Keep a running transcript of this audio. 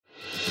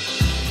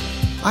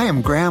I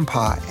am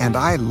Grandpa, and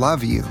I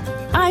love you.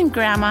 I'm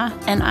Grandma,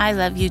 and I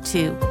love you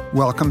too.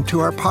 Welcome to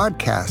our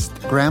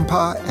podcast,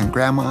 Grandpa and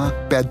Grandma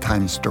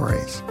Bedtime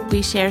Stories.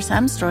 We share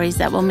some stories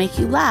that will make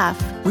you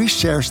laugh. We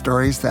share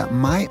stories that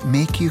might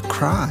make you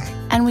cry.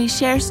 And we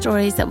share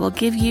stories that will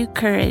give you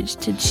courage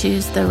to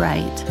choose the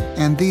right.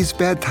 And these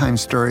bedtime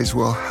stories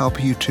will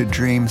help you to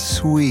dream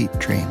sweet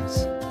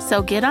dreams.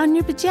 So get on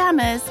your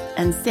pajamas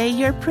and say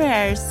your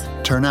prayers.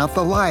 Turn out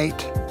the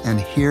light and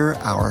hear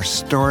our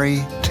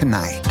story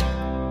tonight.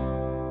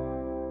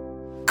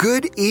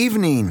 Good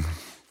evening.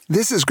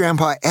 This is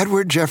Grandpa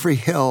Edward Jeffrey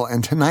Hill,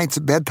 and tonight's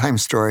bedtime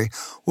story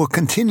will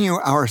continue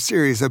our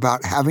series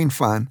about having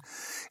fun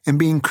and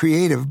being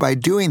creative by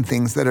doing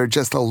things that are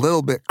just a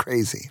little bit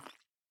crazy.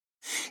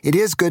 It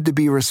is good to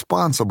be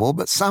responsible,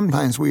 but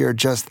sometimes we are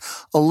just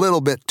a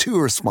little bit too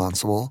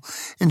responsible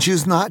and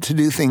choose not to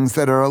do things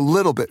that are a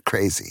little bit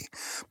crazy,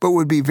 but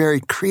would be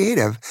very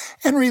creative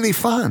and really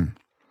fun.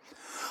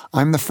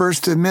 I'm the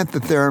first to admit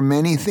that there are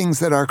many things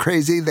that are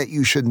crazy that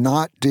you should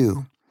not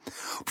do.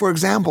 For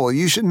example,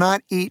 you should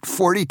not eat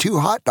 42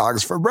 hot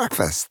dogs for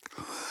breakfast.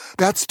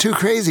 That's too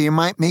crazy. It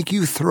might make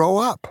you throw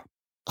up.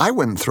 I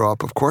wouldn't throw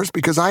up, of course,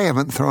 because I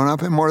haven't thrown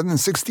up in more than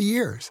 60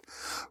 years.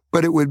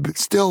 But it would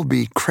still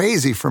be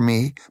crazy for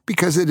me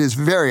because it is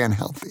very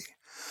unhealthy.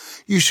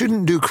 You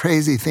shouldn't do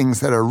crazy things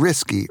that are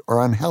risky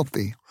or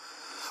unhealthy.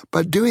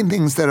 But doing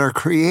things that are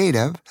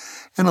creative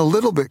and a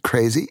little bit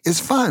crazy is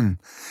fun.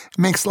 It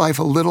makes life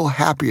a little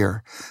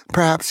happier,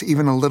 perhaps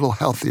even a little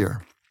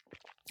healthier.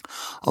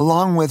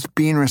 Along with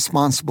being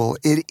responsible,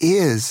 it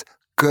is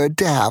good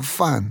to have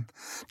fun,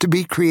 to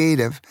be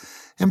creative,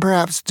 and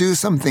perhaps do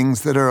some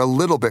things that are a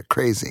little bit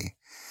crazy.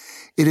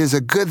 It is a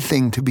good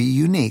thing to be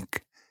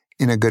unique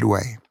in a good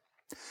way.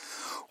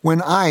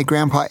 When I,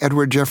 Grandpa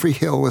Edward Jeffrey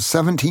Hill, was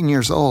 17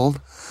 years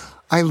old,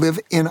 I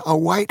lived in a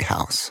White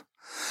House.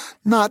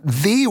 Not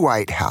the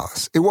White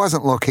House. It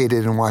wasn't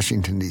located in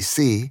Washington,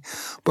 D.C.,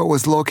 but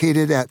was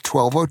located at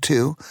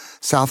 1202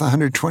 South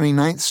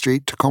 129th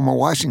Street, Tacoma,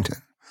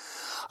 Washington.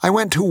 I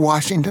went to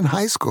Washington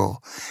High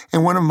School,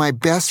 and one of my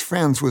best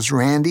friends was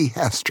Randy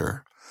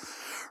Hester.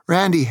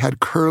 Randy had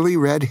curly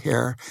red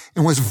hair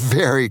and was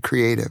very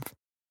creative.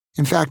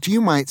 In fact, you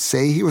might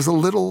say he was a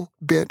little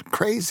bit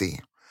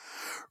crazy.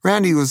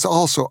 Randy was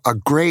also a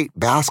great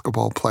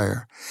basketball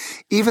player.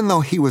 Even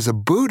though he was a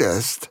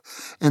Buddhist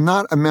and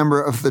not a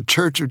member of the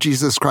Church of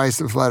Jesus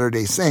Christ of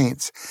Latter-day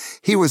Saints,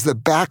 he was the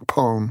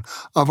backbone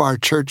of our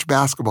church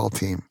basketball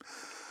team.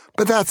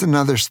 But that's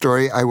another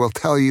story I will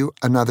tell you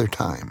another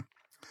time.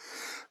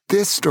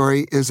 This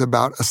story is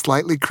about a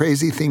slightly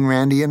crazy thing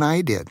Randy and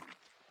I did.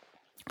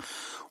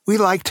 We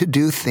like to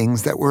do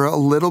things that were a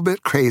little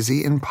bit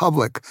crazy in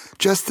public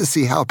just to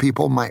see how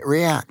people might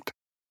react.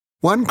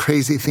 One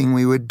crazy thing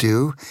we would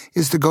do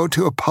is to go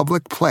to a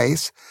public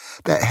place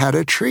that had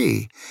a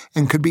tree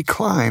and could be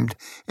climbed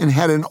and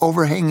had an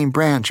overhanging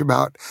branch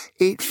about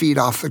 8 feet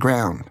off the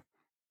ground.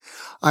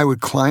 I would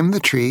climb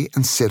the tree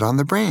and sit on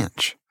the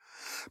branch.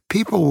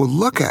 People would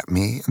look at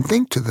me and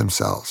think to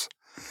themselves,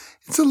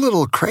 "It's a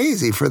little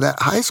crazy for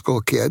that high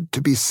school kid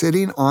to be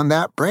sitting on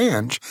that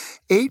branch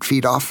 8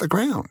 feet off the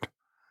ground."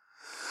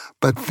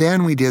 But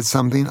then we did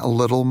something a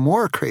little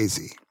more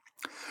crazy.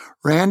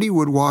 Randy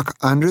would walk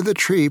under the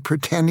tree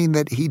pretending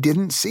that he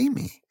didn't see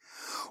me.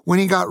 When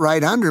he got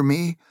right under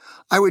me,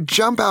 I would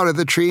jump out of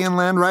the tree and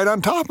land right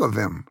on top of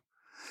him.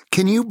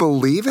 Can you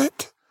believe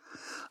it?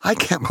 I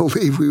can't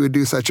believe we would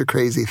do such a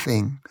crazy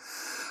thing.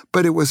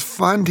 But it was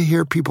fun to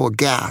hear people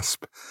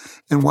gasp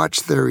and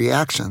watch their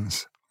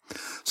reactions.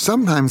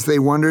 Sometimes they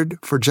wondered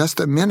for just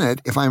a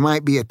minute if I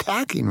might be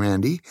attacking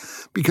Randy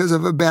because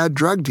of a bad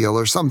drug deal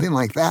or something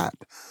like that.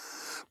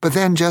 But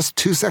then just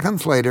 2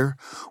 seconds later,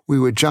 we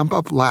would jump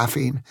up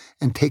laughing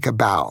and take a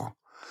bow.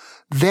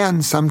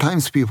 Then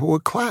sometimes people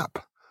would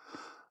clap.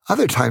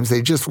 Other times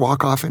they'd just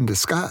walk off in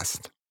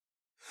disgust.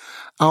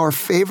 Our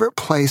favorite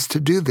place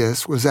to do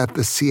this was at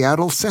the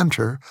Seattle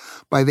Center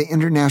by the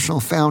International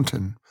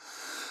Fountain.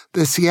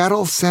 The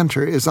Seattle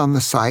Center is on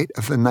the site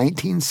of the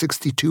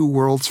 1962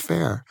 World's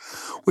Fair,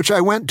 which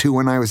I went to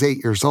when I was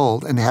 8 years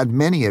old and had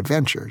many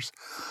adventures.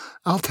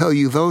 I'll tell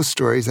you those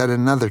stories at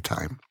another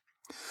time.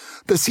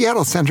 The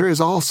Seattle Center is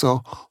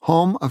also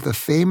home of the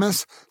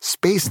famous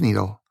Space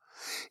Needle.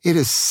 It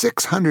is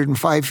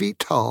 605 feet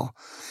tall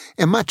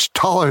and much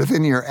taller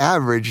than your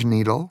average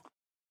needle.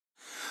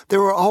 There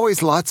were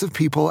always lots of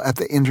people at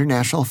the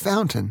International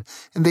Fountain,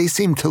 and they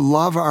seemed to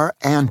love our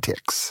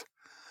antics.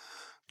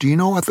 Do you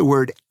know what the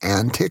word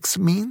antics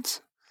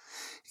means?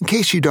 In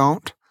case you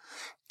don't,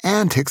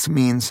 antics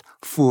means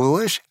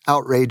foolish,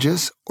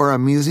 outrageous, or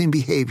amusing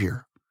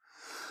behavior.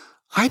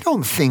 I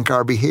don't think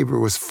our behavior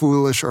was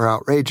foolish or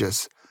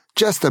outrageous,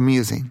 just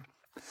amusing.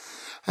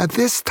 At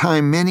this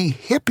time, many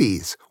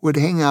hippies would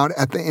hang out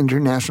at the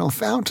International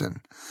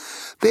Fountain.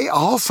 They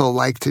also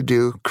liked to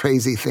do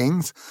crazy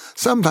things,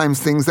 sometimes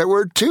things that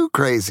were too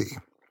crazy.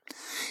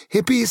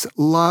 Hippies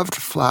loved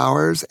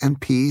flowers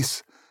and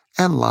peace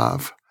and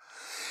love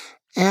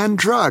and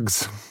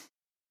drugs.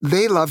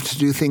 They loved to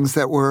do things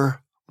that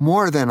were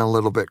more than a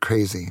little bit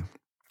crazy.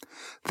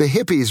 The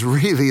hippies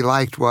really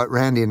liked what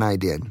Randy and I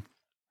did.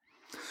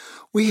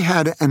 We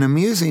had an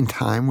amusing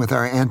time with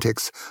our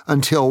antics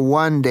until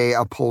one day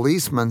a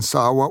policeman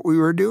saw what we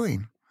were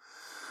doing.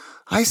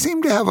 I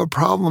seem to have a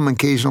problem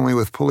occasionally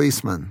with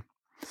policemen.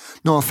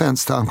 No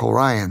offense to Uncle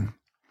Ryan.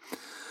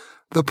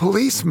 The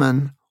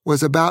policeman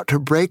was about to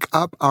break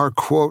up our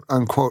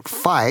quote-unquote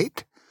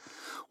fight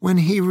when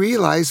he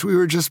realized we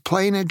were just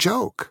playing a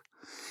joke.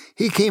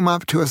 He came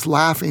up to us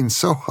laughing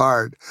so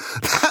hard.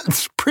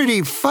 "That's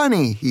pretty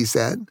funny," he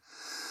said.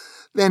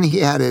 Then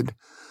he added,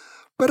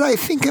 "But I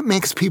think it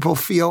makes people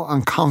feel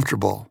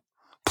uncomfortable.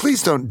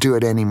 Please don't do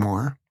it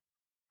anymore."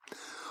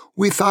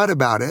 We thought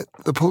about it.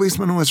 The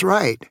policeman was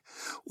right.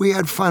 We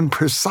had fun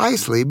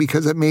precisely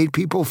because it made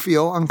people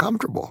feel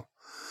uncomfortable.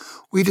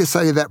 We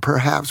decided that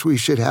perhaps we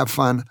should have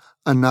fun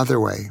another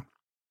way.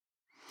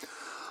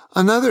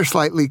 Another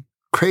slightly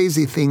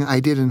crazy thing I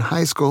did in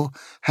high school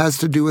has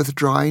to do with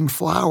drawing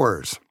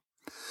flowers.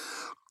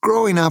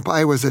 Growing up,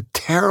 I was a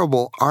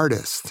terrible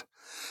artist.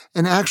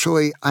 And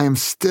actually, I am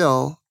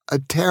still a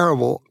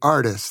terrible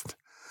artist.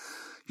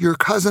 Your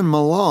cousin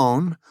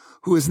Malone,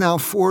 who is now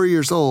 4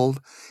 years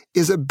old,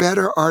 is a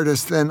better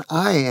artist than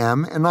I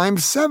am, and I'm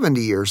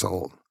 70 years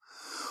old.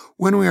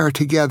 When we are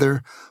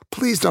together,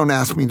 please don't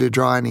ask me to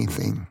draw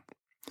anything.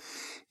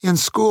 In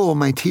school,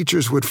 my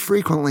teachers would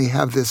frequently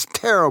have this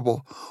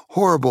terrible,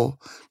 horrible,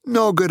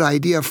 no good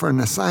idea for an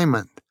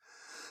assignment.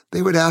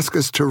 They would ask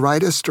us to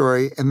write a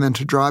story and then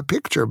to draw a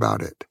picture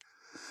about it.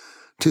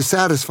 To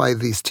satisfy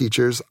these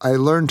teachers, I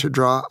learned to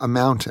draw a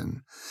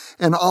mountain,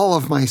 and all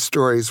of my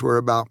stories were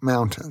about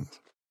mountains.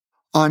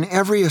 On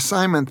every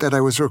assignment that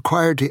I was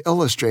required to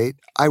illustrate,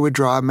 I would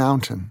draw a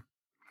mountain.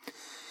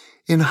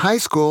 In high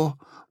school,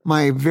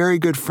 my very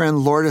good friend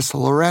Lourdes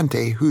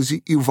Lorente, who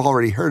you've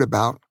already heard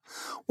about,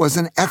 was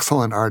an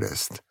excellent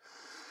artist.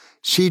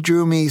 She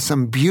drew me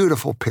some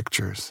beautiful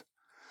pictures.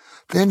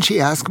 Then she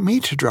asked me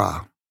to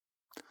draw.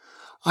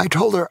 I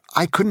told her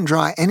I couldn't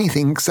draw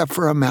anything except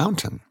for a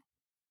mountain.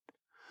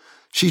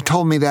 She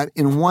told me that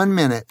in 1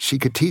 minute she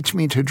could teach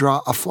me to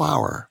draw a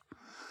flower.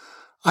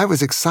 I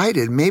was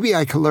excited. Maybe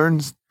I could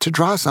learn to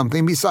draw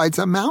something besides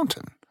a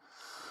mountain.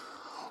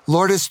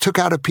 Lourdes took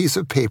out a piece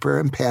of paper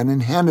and pen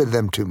and handed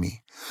them to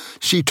me.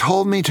 She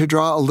told me to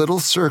draw a little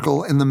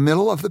circle in the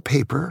middle of the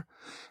paper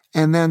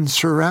and then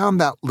surround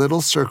that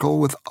little circle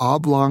with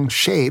oblong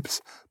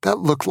shapes that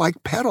looked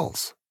like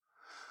petals.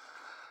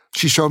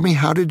 She showed me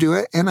how to do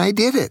it, and I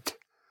did it.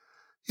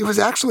 It was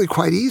actually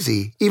quite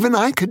easy. Even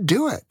I could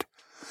do it.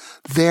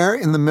 There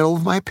in the middle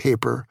of my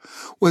paper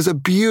was a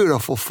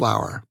beautiful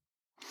flower.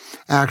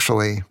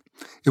 Actually,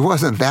 it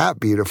wasn't that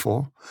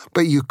beautiful,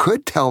 but you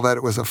could tell that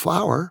it was a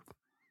flower.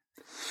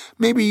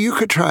 Maybe you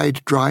could try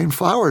drawing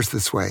flowers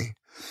this way.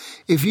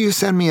 If you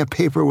send me a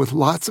paper with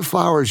lots of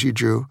flowers you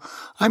drew,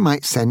 I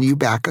might send you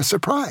back a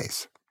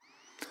surprise.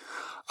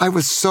 I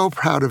was so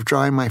proud of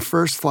drawing my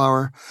first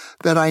flower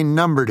that I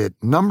numbered it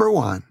number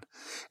 1,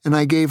 and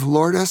I gave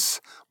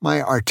Lourdes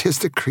my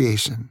artistic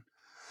creation.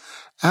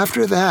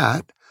 After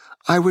that,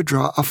 I would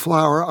draw a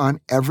flower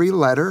on every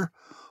letter,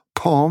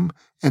 poem,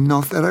 and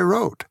note that I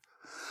wrote.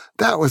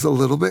 That was a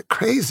little bit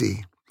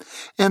crazy,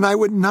 and I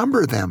would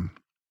number them.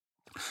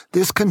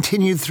 This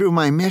continued through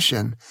my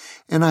mission,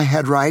 and I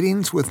had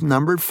writings with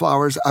numbered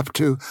flowers up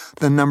to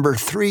the number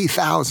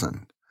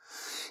 3,000.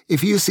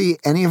 If you see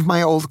any of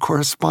my old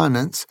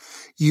correspondence,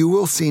 you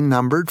will see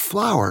numbered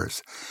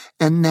flowers,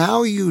 and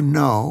now you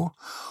know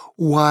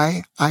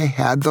why I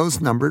had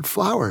those numbered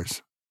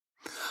flowers.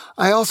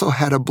 I also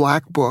had a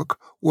black book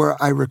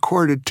where I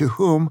recorded to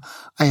whom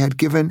I had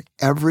given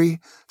every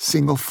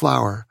single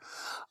flower.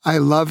 I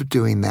loved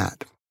doing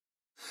that.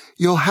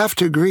 You'll have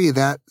to agree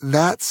that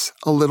that's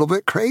a little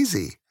bit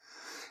crazy,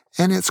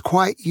 and it's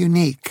quite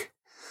unique,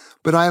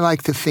 but I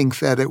like to think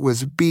that it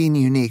was being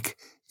unique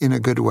in a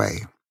good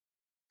way.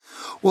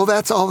 Well,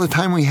 that's all the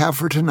time we have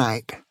for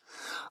tonight.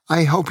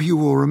 I hope you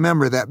will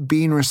remember that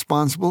being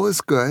responsible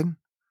is good,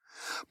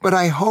 but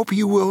I hope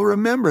you will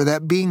remember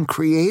that being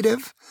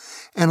creative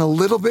and a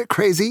little bit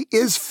crazy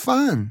is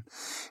fun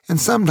and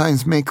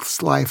sometimes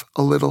makes life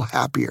a little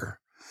happier.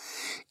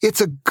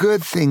 It's a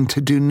good thing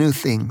to do new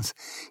things,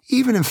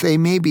 even if they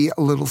may be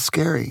a little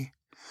scary.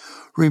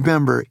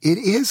 Remember, it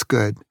is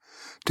good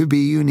to be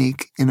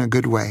unique in a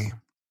good way.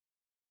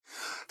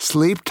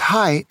 Sleep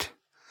tight,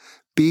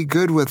 be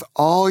good with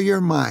all your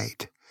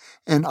might,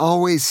 and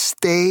always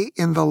stay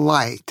in the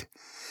light.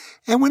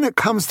 And when it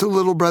comes to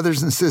little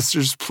brothers and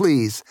sisters,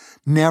 please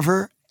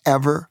never,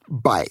 ever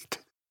bite,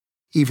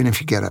 even if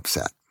you get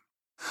upset.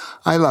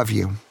 I love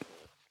you.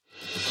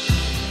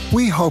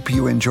 We hope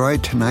you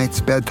enjoyed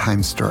tonight's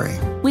bedtime story.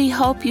 We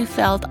hope you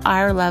felt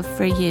our love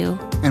for you.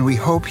 And we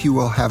hope you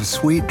will have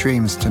sweet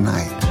dreams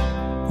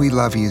tonight. We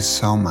love you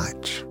so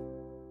much.